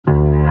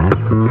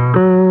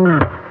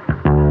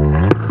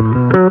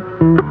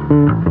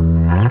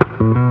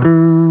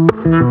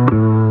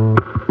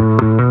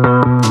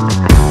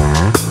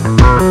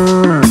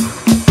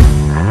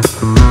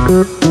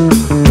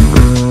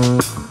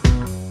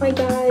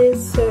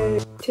guys, so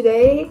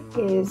today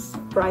is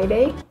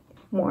Friday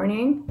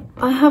morning.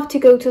 I have to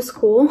go to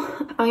school.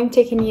 I'm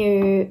taking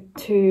you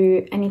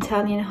to an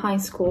Italian high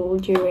school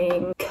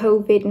during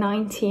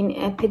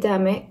COVID-19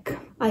 epidemic.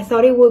 I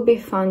thought it would be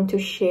fun to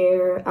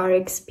share our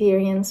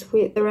experience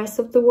with the rest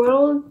of the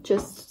world,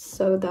 just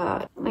so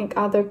that like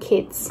other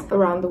kids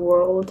around the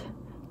world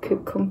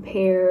could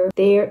compare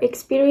their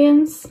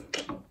experience.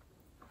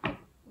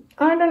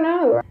 I don't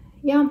know.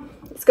 Yeah,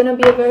 it's gonna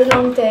be a very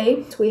long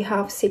day. We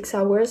have 6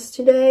 hours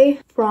today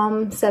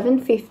from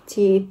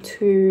 7:50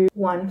 to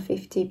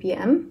 1:50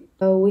 p.m.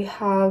 So we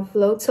have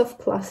loads of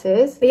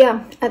classes. But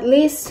yeah, at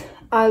least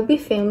I'll be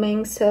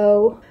filming,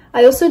 so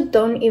I also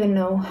don't even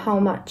know how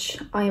much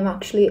I am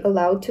actually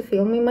allowed to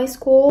film in my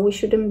school. We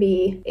shouldn't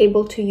be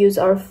able to use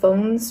our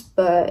phones,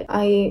 but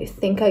I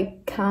think I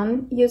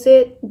can use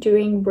it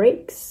during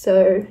breaks,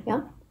 so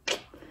yeah.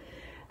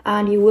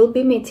 And you will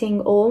be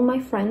meeting all my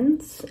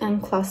friends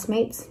and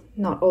classmates,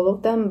 not all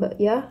of them, but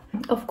yeah.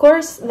 Of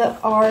course, there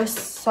are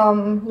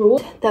some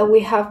rules that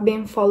we have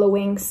been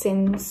following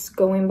since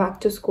going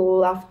back to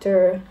school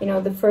after, you know,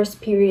 the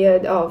first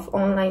period of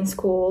online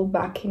school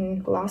back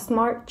in last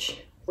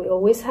March. We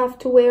always have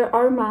to wear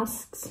our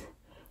masks,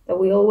 that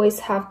we always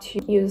have to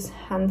use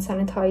hand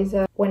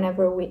sanitizer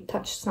whenever we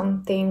touch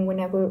something,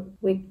 whenever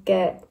we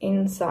get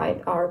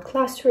inside our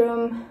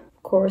classroom.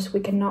 Of course, we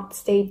cannot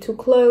stay too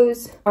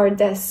close. Our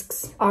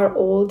desks are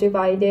all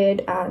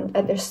divided and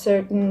at a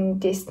certain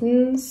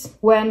distance.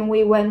 When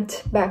we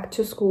went back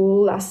to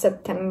school last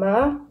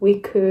September, we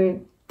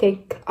could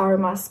take our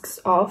masks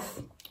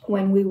off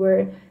when we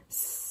were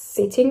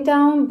sitting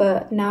down,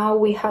 but now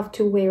we have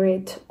to wear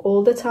it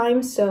all the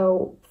time,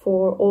 so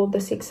for all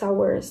the 6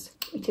 hours,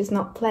 which is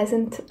not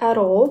pleasant at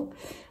all,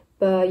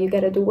 but you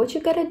gotta do what you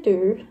gotta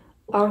do.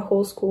 Our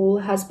whole school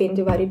has been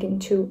divided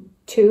into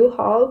 2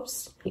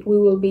 halves. We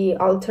will be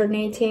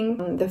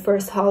alternating. The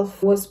first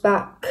half was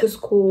back to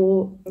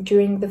school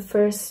during the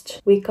first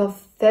week of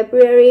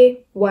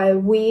February, while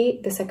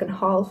we, the second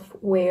half,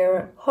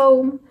 were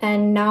home.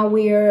 And now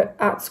we're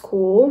at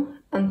school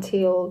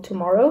until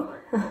tomorrow.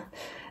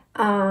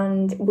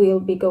 And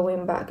we'll be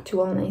going back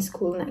to online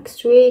school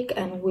next week,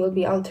 and we'll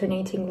be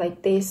alternating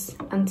like this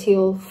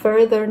until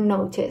further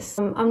notice.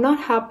 I'm not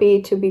happy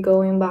to be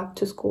going back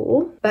to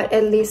school, but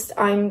at least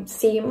I'm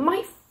seeing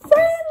my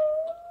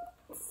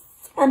friends,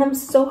 and I'm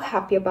so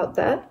happy about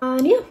that.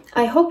 And yeah,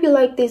 I hope you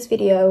like this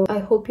video. I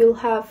hope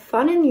you'll have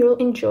fun and you'll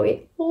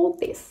enjoy all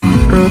this.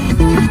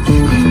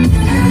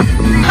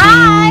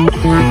 Hi!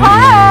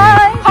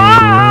 Hi!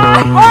 Hi!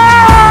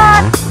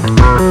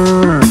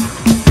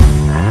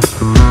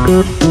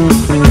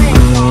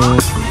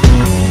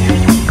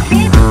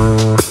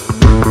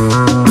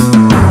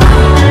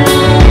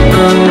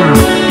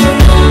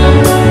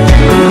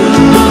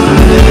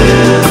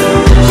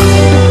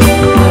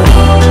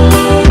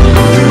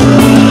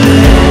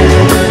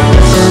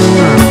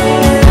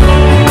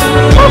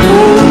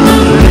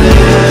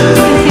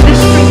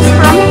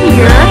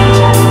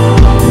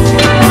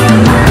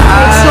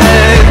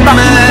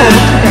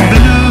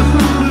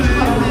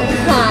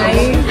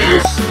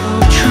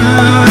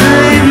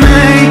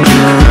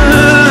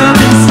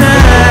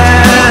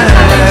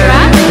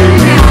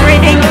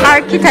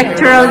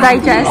 Architectural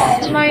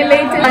Digest. My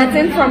latest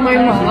present from my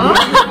mom.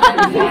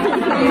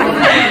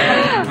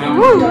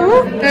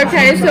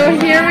 Okay, so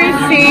here we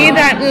see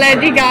that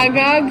Lady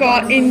Gaga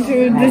got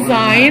into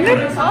design,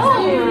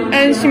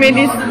 and she made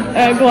this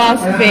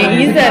glass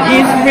vase that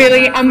is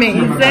really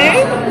amazing.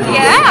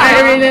 Yeah,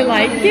 I really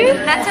like it.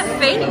 That's a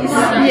face.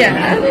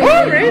 Yeah.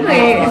 Oh,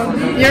 really?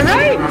 You're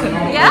right.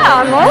 Yeah,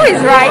 I'm always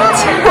right.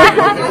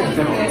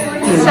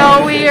 So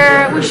we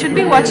should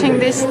be watching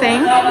this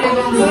thing.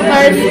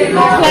 There's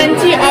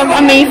plenty of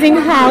amazing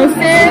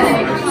houses.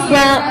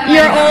 Well,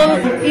 you're all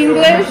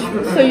English,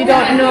 so you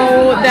don't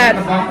know that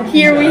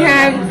here we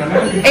have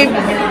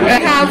a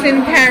house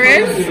in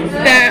Paris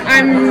that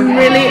I'm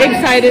really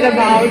excited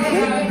about.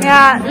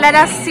 Yeah, let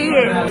us see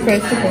it.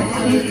 First of all.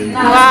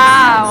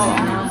 Wow.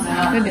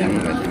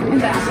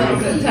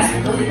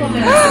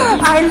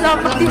 I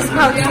love these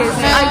houses.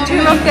 I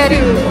do not get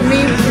it.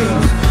 Me too.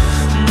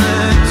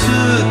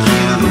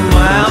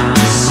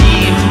 To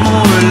see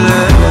more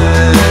love,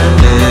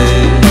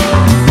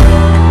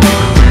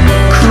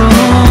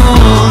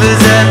 cold as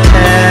that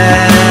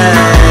ice.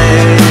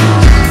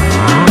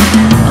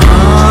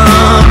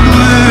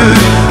 Blue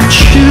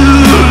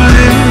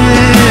tulips,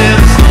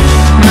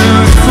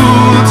 move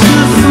fool to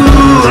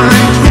fool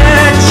and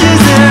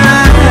catches their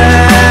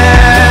eyes.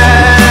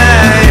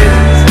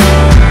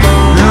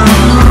 No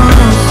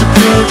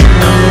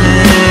surprise.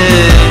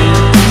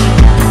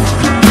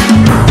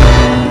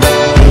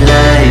 He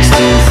likes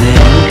to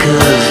think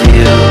of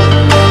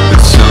you.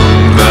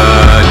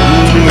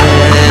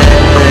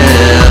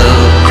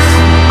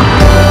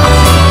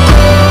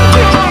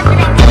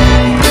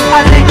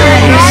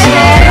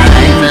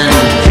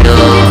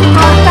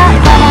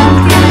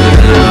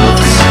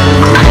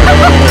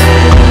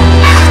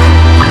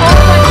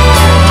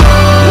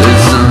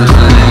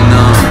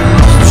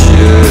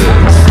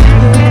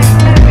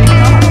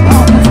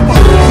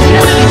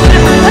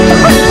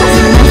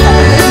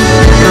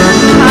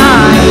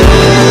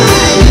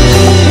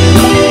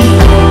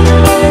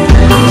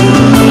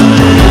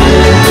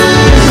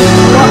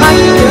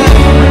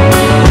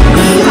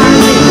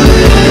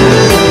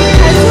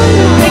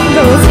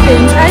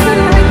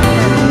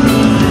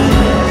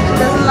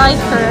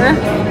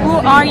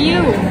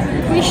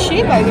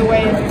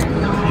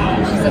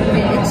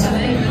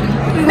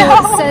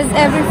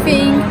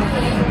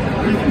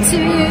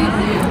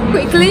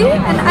 quickly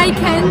and I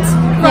can't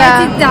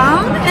write it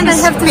down, and I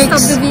have to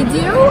stop the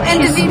video,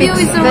 and the video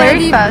is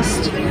already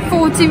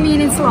 40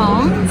 minutes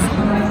long.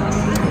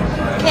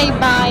 Okay,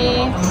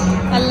 bye.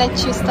 I'll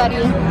let you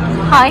study.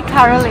 Hi,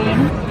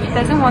 Caroline. She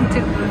doesn't want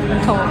to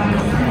talk.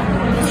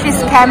 She's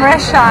camera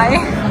shy.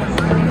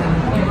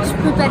 Je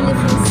peux parler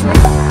français.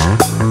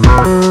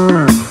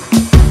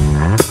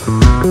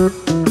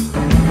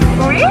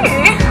 Oui.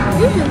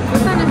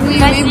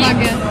 Vas-y.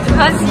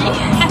 Vas-y.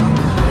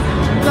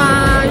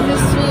 Je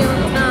suis en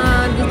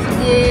train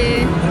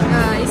d'étudier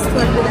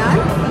histoire de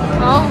l'art.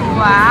 Oh,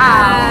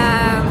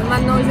 wow.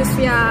 Maintenant, je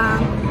suis à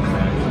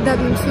Da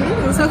Vinci,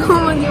 non so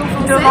comment on dit en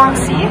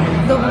français.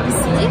 Da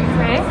Vinci.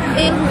 Oui.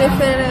 Et je vais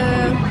faire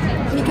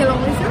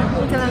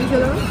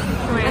Michelangelo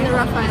and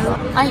Raphael.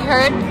 I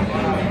heard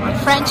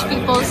French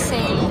people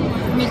say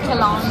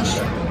Michel-Ange,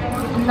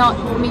 not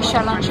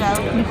Michelangelo.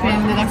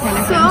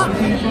 So,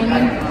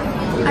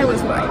 I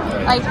was right.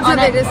 Like on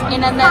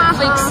in a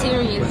Netflix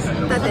series.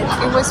 That's it.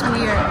 It was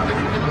weird.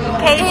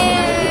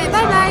 Okay.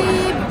 Bye bye.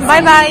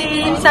 Bye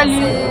bye.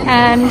 Salut.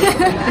 And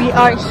we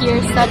are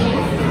here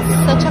studying.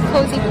 Such a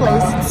cozy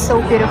place. It's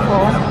so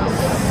beautiful.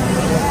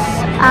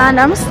 And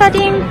I'm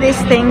studying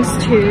these things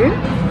too.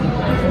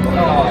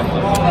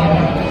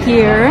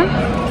 Here.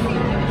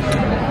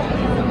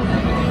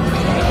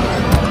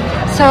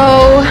 So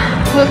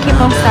we'll keep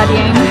on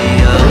studying.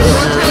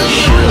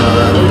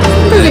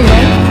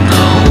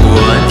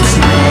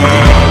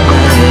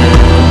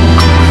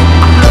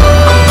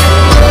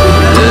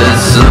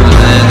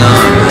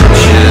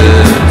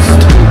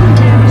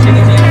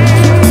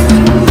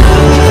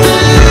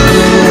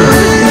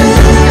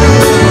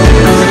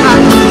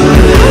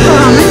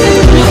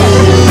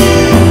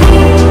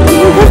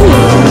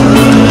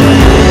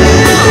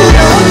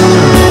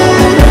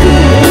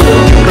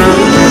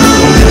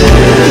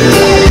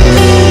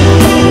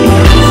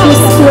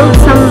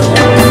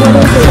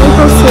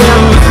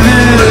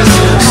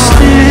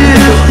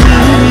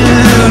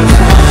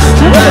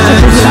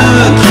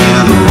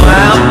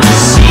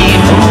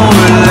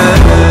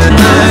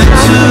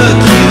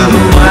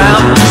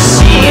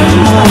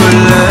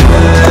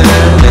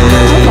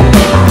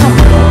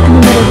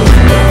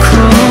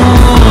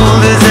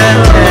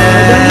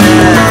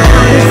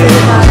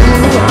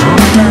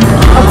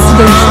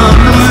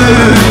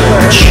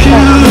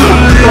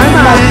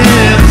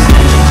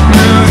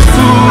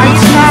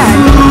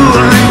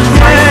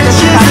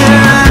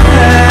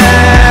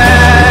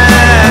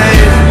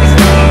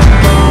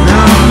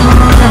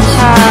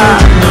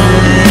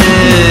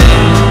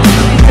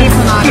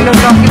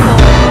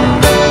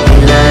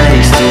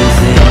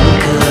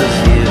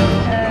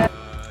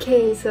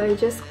 Okay, so I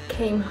just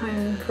came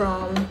home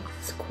from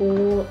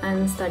school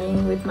and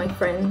studying with my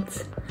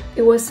friends.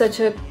 It was such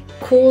a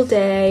cool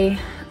day,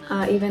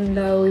 even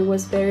though it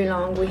was very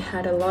long. We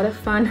had a lot of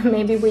fun.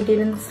 Maybe we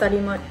didn't study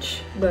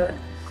much, but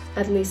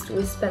at least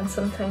we spent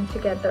some time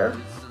together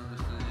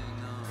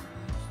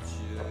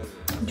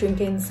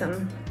drinking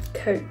some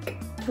Coke.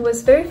 It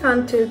was very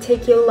fun to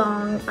take you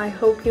along. I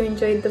hope you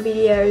enjoyed the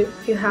video.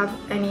 If you have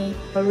any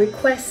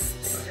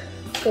requests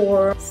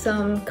for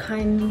some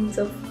kinds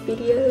of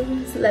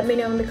videos, let me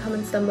know in the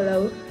comments down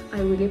below. I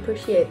really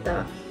appreciate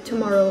that.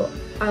 Tomorrow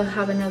I'll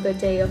have another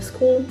day of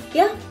school.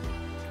 Yeah,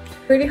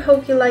 really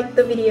hope you liked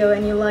the video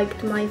and you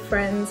liked my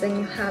friends and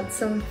you had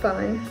some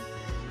fun.